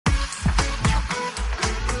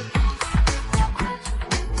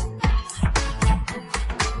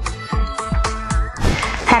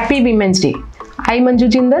Happy Women's Day. I'm Manju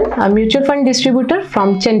Jindal, a mutual fund distributor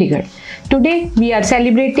from Chandigarh. Today we are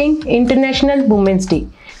celebrating International Women's Day.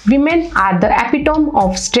 Women are the epitome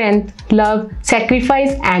of strength, love,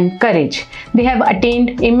 sacrifice and courage. They have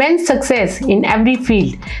attained immense success in every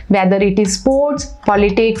field, whether it is sports,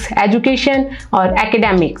 politics, education or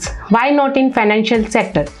academics. Why not in financial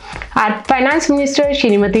sector? Our Finance Minister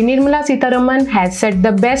Shrimati Nirmala Sitharaman has set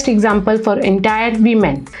the best example for entire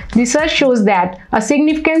women. Research shows that a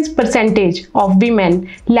significant percentage of women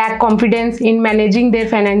lack confidence in managing their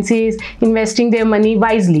finances, investing their money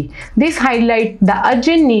wisely. This highlights the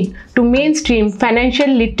urgent need to mainstream financial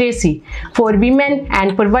literacy for women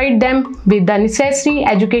and provide them with the necessary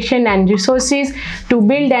education and resources to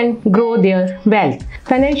build and grow their wealth.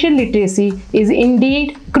 Financial literacy is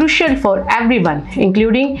indeed crucial for everyone,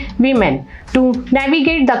 including women, to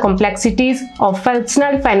navigate the complexities of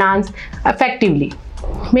personal finance effectively.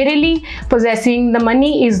 Merely possessing the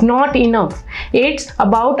money is not enough. It's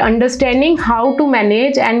about understanding how to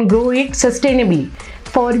manage and grow it sustainably.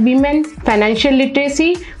 For women, financial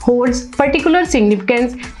literacy holds particular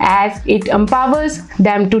significance as it empowers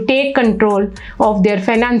them to take control of their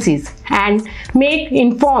finances and make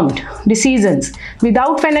informed decisions.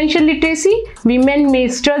 Without financial literacy, women may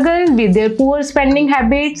struggle with their poor spending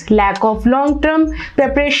habits, lack of long-term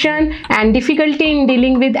preparation, and difficulty in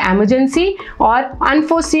dealing with emergency or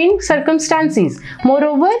unforeseen circumstances.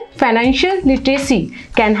 Moreover, financial literacy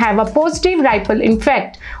can have a positive ripple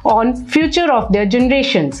effect on future of their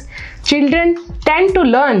generations. Children tend to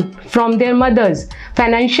learn from their mothers'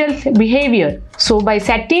 financial behavior. So by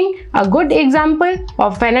setting a good example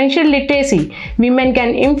of financial literacy, women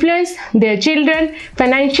can influence their children's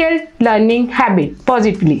financial learning habit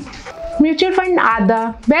positively. Mutual funds are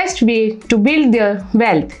the best way to build their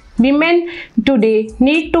wealth. Women today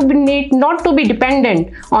need not to be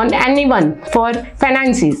dependent on anyone for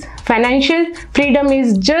finances. Financial freedom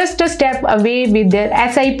is just a step away with their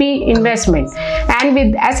SIP investment. And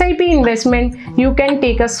with SIP investment, you can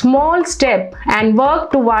take a small step and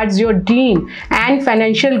work towards your dream and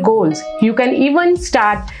financial goals. You can even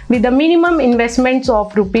start with a minimum investments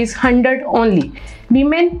of ₹100 only.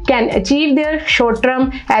 Women can achieve their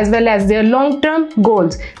short-term as well as their long-term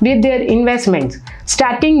goals with their investments.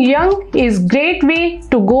 Starting young is a great way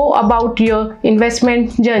to go about your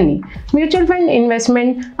investment journey. Mutual fund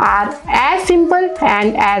investments are as simple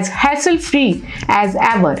and as hassle-free as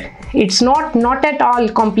ever. It's not at all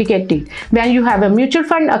complicated when you have a mutual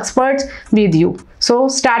fund expert with you. So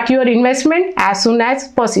start your investment as soon as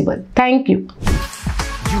possible. Thank you.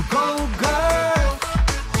 You go girl,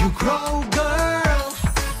 you grow girl,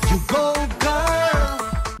 you go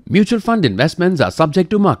girl. Mutual fund investments are subject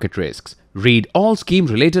to market risks. Read all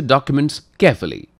scheme-related documents carefully.